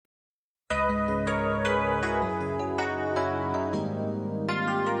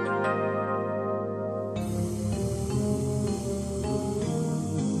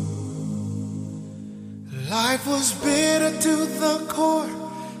Life was bitter to the core.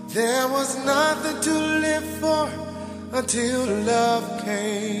 There was nothing to live for until love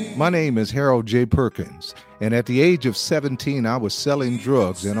came. My name is Harold J. Perkins, and at the age of 17, I was selling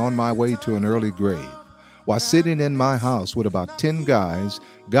drugs and on my way to an early grave. While sitting in my house with about 10 guys,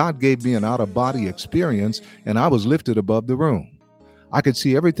 God gave me an out-of-body experience, and I was lifted above the room. I could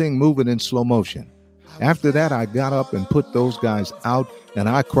see everything moving in slow motion. After that, I got up and put those guys out, and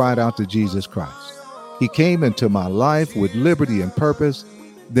I cried out to Jesus Christ. He came into my life with liberty and purpose.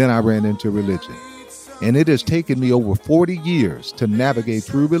 Then I ran into religion. And it has taken me over 40 years to navigate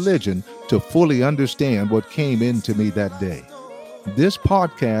through religion to fully understand what came into me that day. This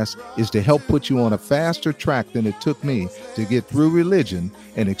podcast is to help put you on a faster track than it took me to get through religion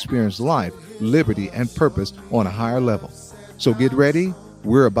and experience life, liberty, and purpose on a higher level. So get ready.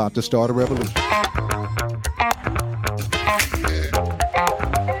 We're about to start a revolution.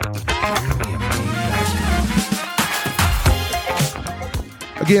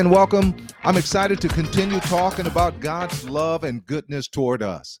 Again, welcome. I'm excited to continue talking about God's love and goodness toward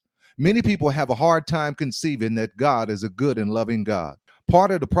us. Many people have a hard time conceiving that God is a good and loving God.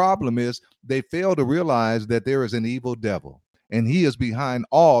 Part of the problem is they fail to realize that there is an evil devil, and he is behind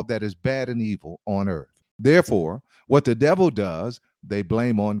all that is bad and evil on earth. Therefore, what the devil does, they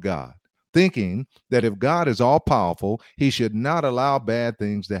blame on God, thinking that if God is all-powerful, he should not allow bad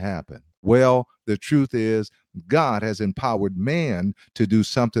things to happen. Well, the truth is, God has empowered man to do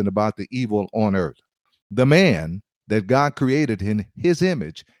something about the evil on earth. The man that God created in his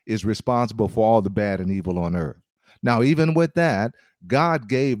image is responsible for all the bad and evil on earth. Now, even with that, God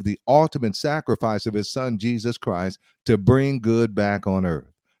gave the ultimate sacrifice of his son, Jesus Christ, to bring good back on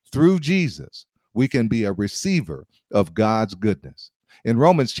earth. Through Jesus, we can be a receiver of God's goodness. In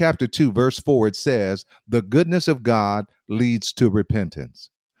Romans chapter 2, verse 4, it says, "The goodness of God leads to repentance."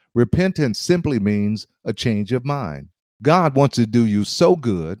 Repentance simply means a change of mind. God wants to do you so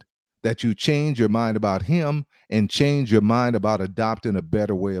good that you change your mind about him and change your mind about adopting a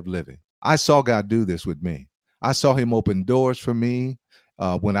better way of living. I saw God do this with me. I saw him open doors for me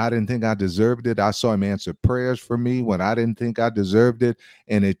when I didn't think I deserved it. I saw him answer prayers for me when I didn't think I deserved it.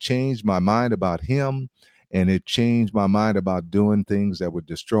 And it changed my mind about him, and it changed my mind about doing things that were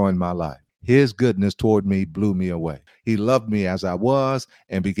destroying my life. His goodness toward me blew me away. He loved me as I was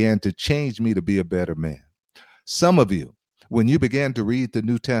and began to change me to be a better man. Some of you, when you began to read the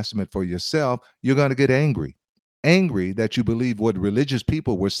New Testament for yourself, you're going to get angry. Angry that you believe what religious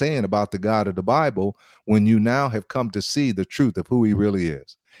people were saying about the God of the Bible when you now have come to see the truth of who he really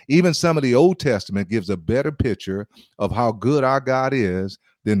is. Even some of the Old Testament gives a better picture of how good our God is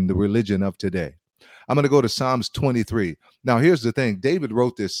than the religion of today. I'm going to go to Psalms 23. Now, here's the thing. David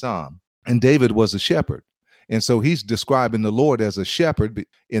wrote this psalm, and David was a shepherd. And so he's describing the Lord as a shepherd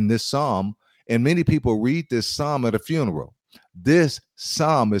in this psalm. And many people read this psalm at a funeral. This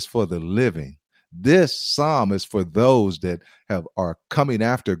psalm is for the living. This psalm is for those that are coming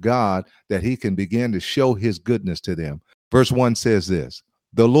after God, that he can begin to show his goodness to them. Verse 1 says this,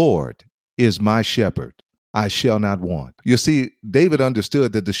 "The Lord is my shepherd. I shall not want." You see, David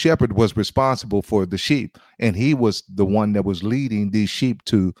understood that the shepherd was responsible for the sheep, and he was the one that was leading these sheep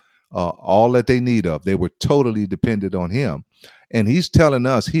to all that they need of. They were totally dependent on him. And he's telling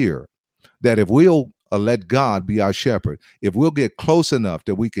us here that if we'll let God be our shepherd, if we'll get close enough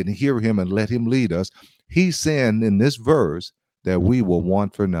that we can hear him and let him lead us, he's saying in this verse that we will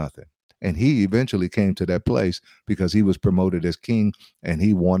want for nothing. And he eventually came to that place because he was promoted as king and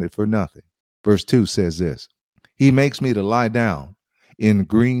he wanted for nothing. Verse 2 says this, "He makes me to lie down in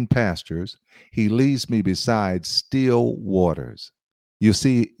green pastures. He leads me beside still waters." You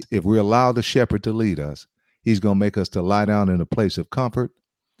see, if we allow the shepherd to lead us, he's going to make us to lie down in a place of comfort,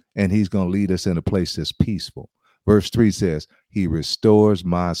 and he's going to lead us in a place that's peaceful. Verse 3 says, "He restores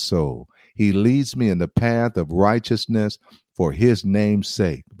my soul. He leads me in the path of righteousness for his name's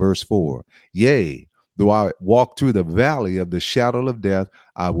sake." Verse 4, "Yea, though I walk through the valley of the shadow of death,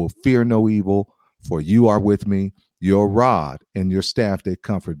 I will fear no evil, for you are with me. Your rod and your staff, they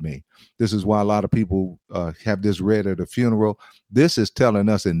comfort me." This is why a lot of people have this read at a funeral. This is telling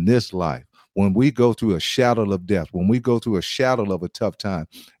us in this life, when we go through a shadow of death, when we go through a shadow of a tough time,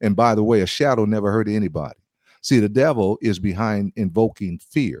 and by the way, a shadow never hurt anybody. See, the devil is behind invoking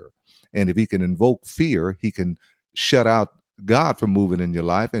fear. And if he can invoke fear, he can shut out God from moving in your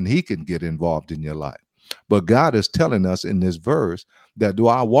life, and he can get involved in your life. But God is telling us in this verse that though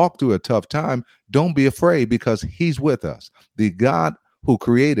I walk through a tough time, don't be afraid because he's with us. The God who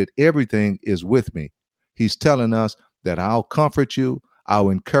created everything is with me. He's telling us that I'll comfort you. I'll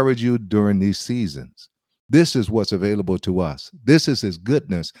encourage you during these seasons. This is what's available to us. This is his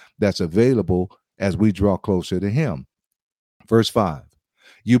goodness that's available as we draw closer to him. Verse 5,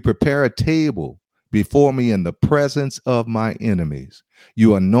 you prepare a table before me in the presence of my enemies.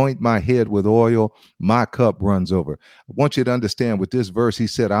 You anoint my head with oil, my cup runs over. I want you to understand with this verse, he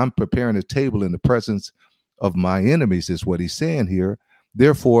said, I'm preparing a table in the presence of my enemies, is what he's saying here.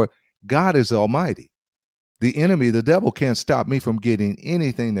 Therefore, God is almighty. The enemy, the devil, can't stop me from getting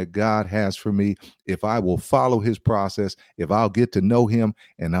anything that God has for me if I will follow his process, if I'll get to know him,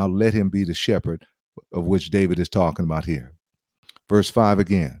 and I'll let him be the shepherd of which David is talking about here. Verse 5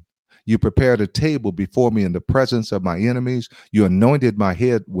 again. You prepared a table before me in the presence of my enemies. You anointed my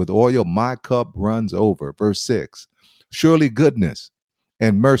head with oil. My cup runs over. Verse 6. Surely goodness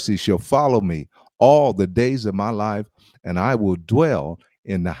and mercy shall follow me all the days of my life, and I will dwell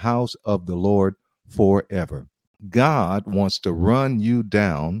in the house of the Lord forever. God wants to run you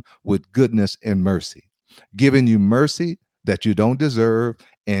down with goodness and mercy, giving you mercy that you don't deserve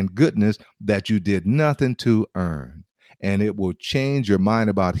and goodness that you did nothing to earn. And it will change your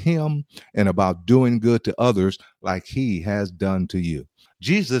mind about him and about doing good to others like he has done to you.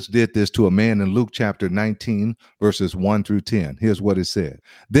 Jesus did this to a man in Luke chapter 19, verses 1 through 10. Here's what it said.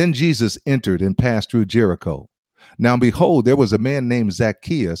 Then Jesus entered and passed through Jericho. Now, behold, there was a man named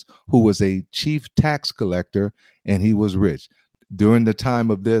Zacchaeus who was a chief tax collector, and he was rich. During the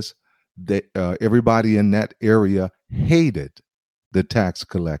time of this, everybody in that area hated the tax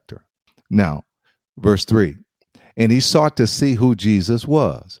collector. Now, verse 3. And he sought to see who Jesus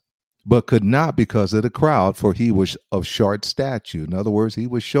was, but could not because of the crowd, for he was of short stature. In other words, he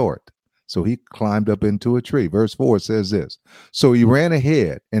was short. So he climbed up into a tree. Verse 4 says this. So he ran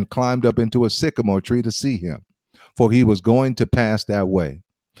ahead and climbed up into a sycamore tree to see him, for he was going to pass that way.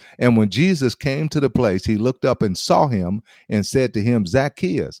 And when Jesus came to the place, he looked up and saw him and said to him,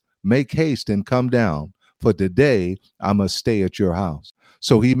 Zacchaeus, make haste and come down, for today I must stay at your house.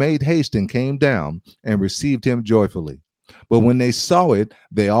 So he made haste and came down and received him joyfully. But when they saw it,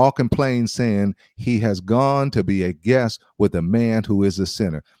 they all complained, saying, he has gone to be a guest with a man who is a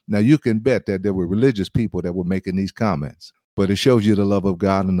sinner. Now you can bet that there were religious people that were making these comments, but it shows you the love of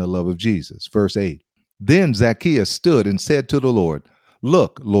God and the love of Jesus. Verse 8. Then Zacchaeus stood and said to the Lord,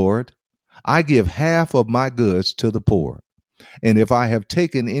 look, Lord, I give half of my goods to the poor. And if I have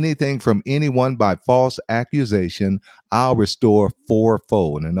taken anything from anyone by false accusation, I'll restore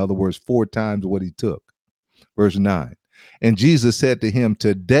fourfold. In other words, 4 times what he took. Verse 9. And Jesus said to him,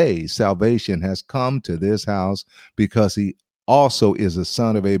 today salvation has come to this house, because he also is a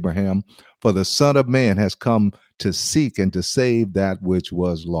son of Abraham. For the Son of Man has come to seek and to save that which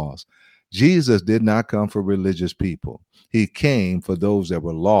was lost. Jesus did not come for religious people. He came for those that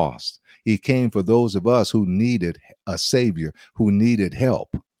were lost. He came for those of us who needed a savior, who needed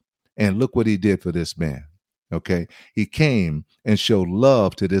help. And look what he did for this man. Okay. He came and showed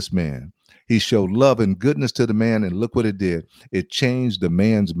love to this man. He showed love and goodness to the man. And look what it did. It changed the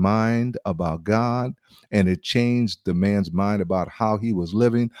man's mind about God, and it changed the man's mind about how he was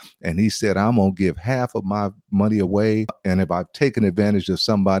living. And he said, I'm going to give half of my money away. And if I've taken advantage of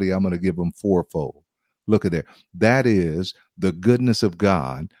somebody, I'm going to give them fourfold. Look at there. That is the goodness of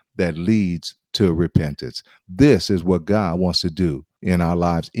God that leads to repentance. This is what God wants to do in our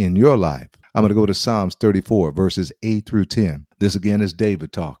lives, in your life. I'm going to go to Psalms 34, verses 8 through 10. This again is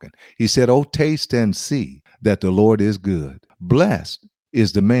David talking. He said, oh, taste and see that the Lord is good. Blessed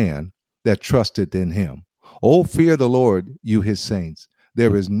is the man that trusteth in him. Oh, fear the Lord, you his saints.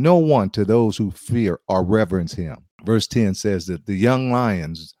 There is no one to those who fear or reverence him. Verse 10 says that the young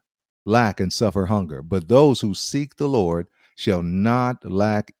lions lack and suffer hunger, but those who seek the Lord shall not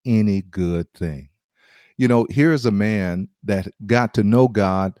lack any good thing. You know, here's a man that got to know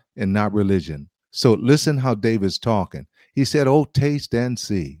God and not religion. So listen how David's talking. He said, oh, taste and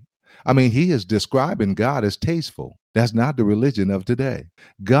see. I mean, he is describing God as tasteful. That's not the religion of today.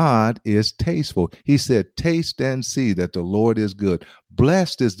 God is tasteful. He said, taste and see that the Lord is good.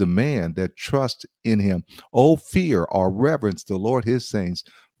 Blessed is the man that trusts in him. Oh, fear or reverence the Lord his saints,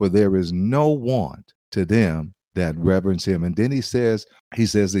 for there is no want to them that reverence him. And then he says,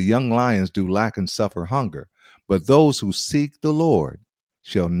 the young lions do lack and suffer hunger, but those who seek the Lord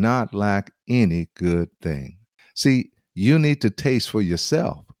shall not lack any good thing. See, you need to taste for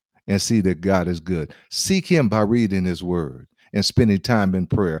yourself and see that God is good. Seek him by reading his word and spending time in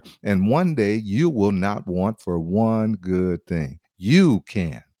prayer. And one day you will not want for one good thing. You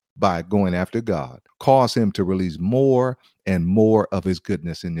can, by going after God, cause him to release more and more of his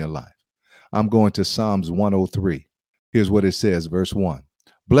goodness in your life. I'm going to Psalms 103. Here's what it says, verse 1.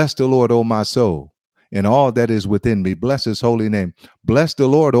 Bless the Lord, O my soul, and all that is within me. Bless his holy name. Bless the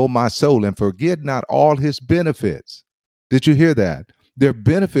Lord, O my soul, and forget not all his benefits. Did you hear that? There are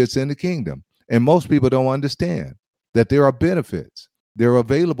benefits in the kingdom. And most people don't understand that there are benefits. They're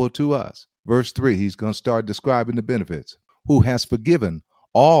available to us. Verse 3, he's going to start describing the benefits. Who has forgiven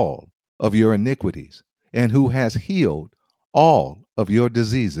all of your iniquities and who has healed all of your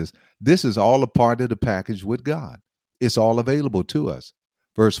diseases. This is all a part of the package with God. It's all available to us.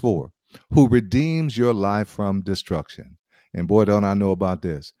 Verse 4, who redeems your life from destruction. And boy, don't I know about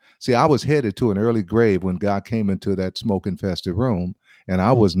this. See, I was headed to an early grave when God came into that smoke-infested room, and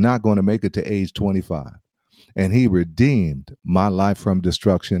I was not going to make it to age 25. And he redeemed my life from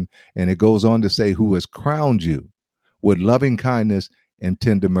destruction. And it goes on to say, who has crowned you with loving kindness and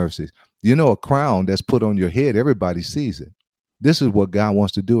tender mercies. You know, a crown that's put on your head, everybody sees it. This is what God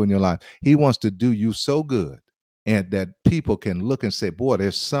wants to do in your life. He wants to do you so good, and that people can look and say, boy,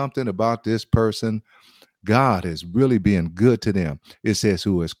 there's something about this person. God is really being good to them. It says,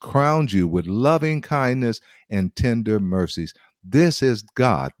 who has crowned you with loving kindness and tender mercies. This is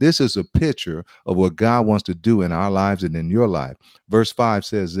God. This is a picture of what God wants to do in our lives and in your life. Verse 5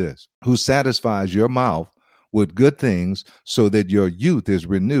 says this, who satisfies your mouth with good things so that your youth is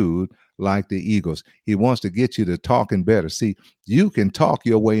renewed like the eagles. He wants to get you to talking better. See, you can talk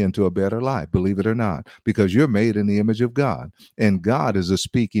your way into a better life, believe it or not, because you're made in the image of God. And God is a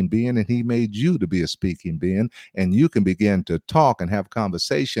speaking being, and he made you to be a speaking being. And you can begin to talk and have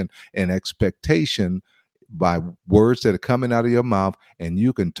conversation and expectation by words that are coming out of your mouth, and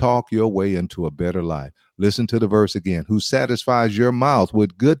you can talk your way into a better life. Listen to the verse again. Who satisfies your mouth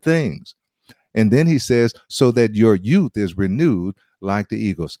with good things. And then he says, so that your youth is renewed like the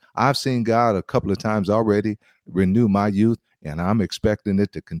eagles. I've seen God a couple of times already renew my youth, and I'm expecting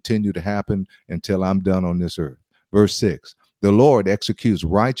it to continue to happen until I'm done on this earth. Verse 6, the Lord executes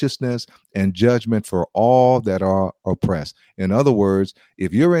righteousness and judgment for all that are oppressed. In other words,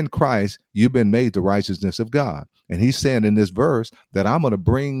 if you're in Christ, you've been made the righteousness of God. And he's saying in this verse that I'm going to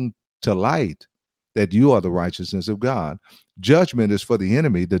bring to light that you are the righteousness of God. Judgment is for the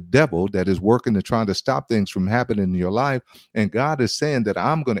enemy, the devil, that is working to try to stop things from happening in your life. And God is saying that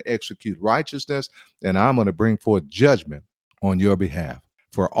I'm going to execute righteousness, and I'm going to bring forth judgment on your behalf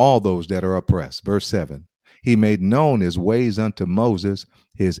for all those that are oppressed. Verse 7, he made known his ways unto Moses,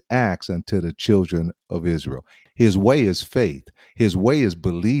 his acts unto the children of Israel. His way is faith. His way is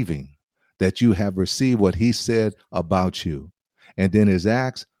believing that you have received what he said about you. And then his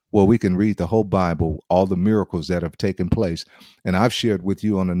acts, well, we can read the whole Bible, all the miracles that have taken place. And I've shared with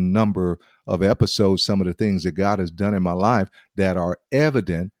you on a number of episodes some of the things that God has done in my life that are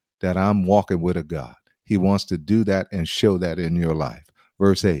evident that I'm walking with a God. He wants to do that and show that in your life.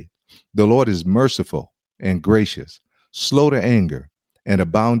 Verse 8, the Lord is merciful and gracious, slow to anger, and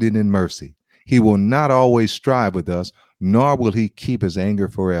abounding in mercy. He will not always strive with us, nor will he keep his anger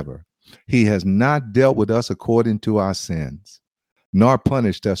forever. He has not dealt with us according to our sins, nor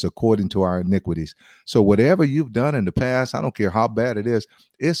punished us according to our iniquities. So whatever you've done in the past, I don't care how bad it is,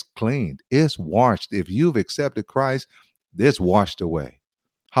 it's cleaned, it's washed. If you've accepted Christ, it's washed away.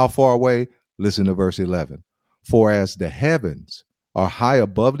 How far away? Listen to verse 11. For as the heavens are high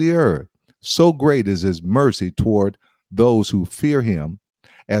above the earth, so great is his mercy toward those who fear him.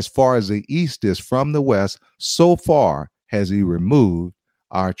 As far as the east is from the west, so far has he removed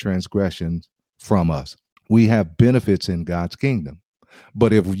our transgressions from us. We have benefits in God's kingdom.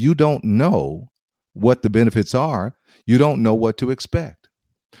 But if you don't know what the benefits are, you don't know what to expect.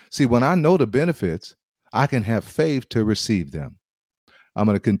 See, when I know the benefits, I can have faith to receive them. I'm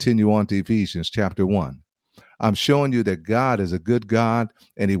going to continue on to Ephesians chapter 1. I'm showing you that God is a good God,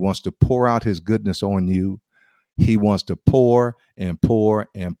 and he wants to pour out his goodness on you. He wants to pour and pour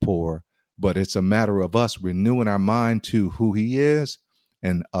and pour. But it's a matter of us renewing our mind to who he is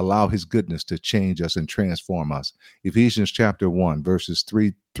and allow his goodness to change us and transform us. Ephesians chapter 1, verses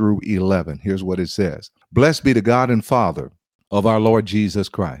 3 through 11. Here's what it says. Blessed be the God and Father of our Lord Jesus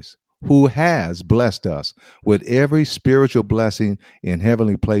Christ, who has blessed us with every spiritual blessing in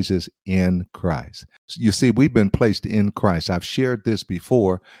heavenly places in Christ. You see, we've been placed in Christ. I've shared this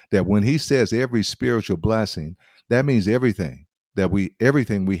before, that when he says every spiritual blessing, that means everything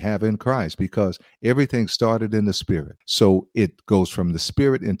we have in Christ, because everything started in the spirit. So it goes from the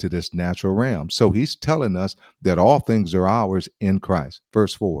spirit into this natural realm. So he's telling us that all things are ours in Christ.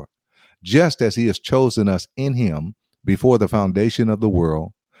 Verse 4, just as he has chosen us in him before the foundation of the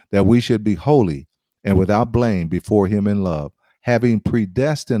world, that we should be holy and without blame before him in love, having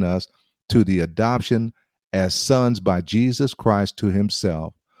predestined us to the adoption as sons by Jesus Christ to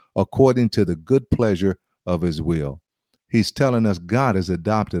himself, according to the good pleasure of his will. He's telling us God has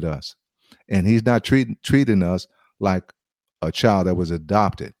adopted us, and he's not treating us like a child that was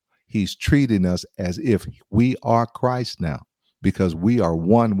adopted. He's treating us as if we are Christ now. because we are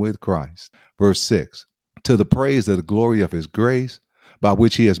one with Christ. Verse 6, to the praise of the glory of his grace, by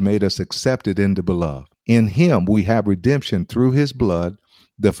which he has made us accepted in the beloved. In him we have redemption through his blood,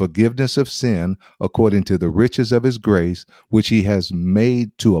 the forgiveness of sin, according to the riches of his grace, which he has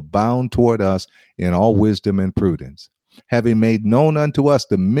made to abound toward us in all wisdom and prudence, having made known unto us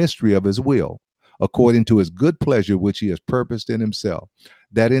the mystery of his will, according to his good pleasure, which he has purposed in himself,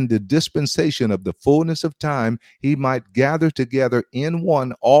 that in the dispensation of the fullness of time he might gather together in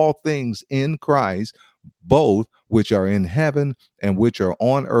one all things in Christ, both which are in heaven and which are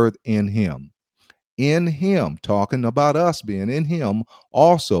on earth in him. In him, talking about us being in him,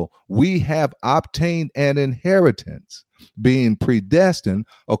 also we have obtained an inheritance, being predestined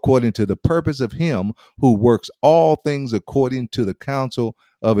according to the purpose of him who works all things according to the counsel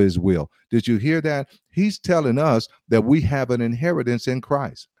of his will. Did you hear that? He's telling us that we have an inheritance in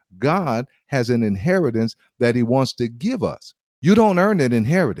Christ. God has an inheritance that he wants to give us. You don't earn an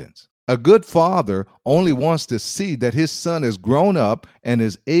inheritance. A good father only wants to see that his son is grown up and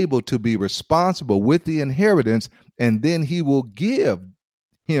is able to be responsible with the inheritance, and then he will give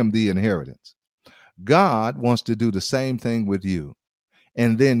him the inheritance. God wants to do the same thing with you,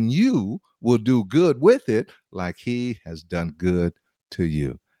 and then you will do good with it like he has done good to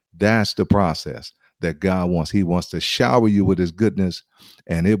you. That's the process that God wants. He wants to shower you with his goodness,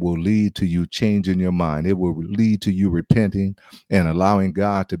 and it will lead to you changing your mind. It will lead to you repenting and allowing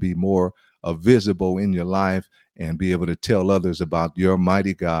God to be more visible in your life and be able to tell others about your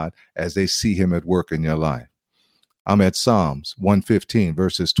mighty God as they see him at work in your life. I'm at Psalms 115,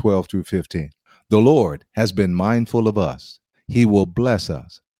 verses 12 through 15. The Lord has been mindful of us. He will bless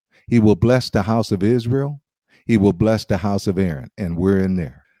us. He will bless the house of Israel. He will bless the house of Aaron, and we're in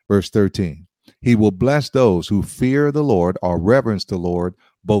there. Verse 13. He will bless those who fear the Lord or reverence the Lord,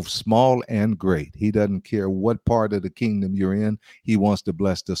 both small and great. He doesn't care what part of the kingdom you're in. He wants to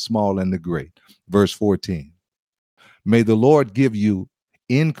bless the small and the great. Verse 14. May the Lord give you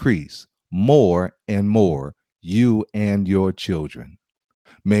increase more and more, you and your children.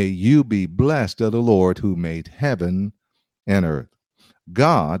 May you be blessed of the Lord who made heaven and earth.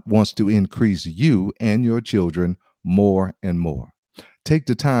 God wants to increase you and your children more and more. Take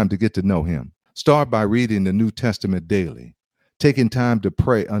the time to get to know him. Start by reading the New Testament daily, taking time to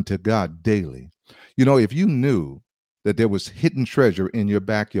pray unto God daily. You know, if you knew that there was hidden treasure in your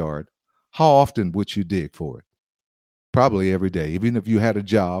backyard, how often would you dig for it? Probably every day. Even if you had a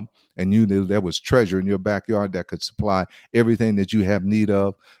job and you knew there was treasure in your backyard that could supply everything that you have need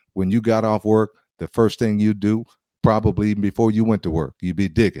of, when you got off work, the first thing you do, probably even before you went to work, you'd be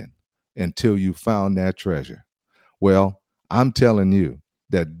digging until you found that treasure. Well, I'm telling you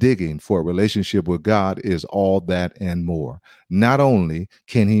that digging for a relationship with God is all that and more. Not only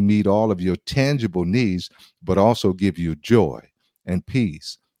can he meet all of your tangible needs, but also give you joy and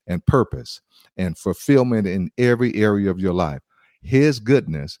peace and purpose and fulfillment in every area of your life. His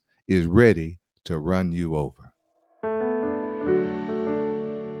goodness is ready to run you over.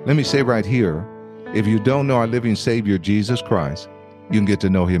 Let me say right here, if you don't know our living Savior, Jesus Christ, you can get to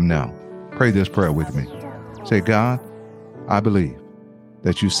know him now. Pray this prayer with me. Say, God, I believe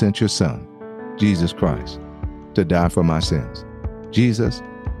that you sent your son, Jesus Christ, to die for my sins. Jesus,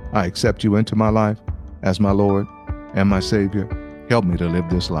 I accept you into my life as my Lord and my Savior. Help me to live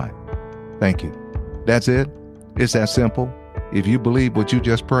this life. Thank you. That's it. It's that simple. If you believe what you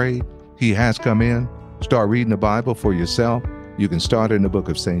just prayed, he has come in. Start reading the Bible for yourself. You can start in the book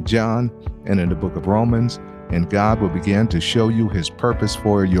of St. John and in the book of Romans, and God will begin to show you his purpose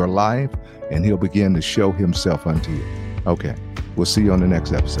for your life, and he'll begin to show himself unto you. Okay, we'll see you on the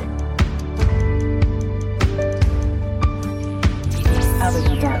next episode.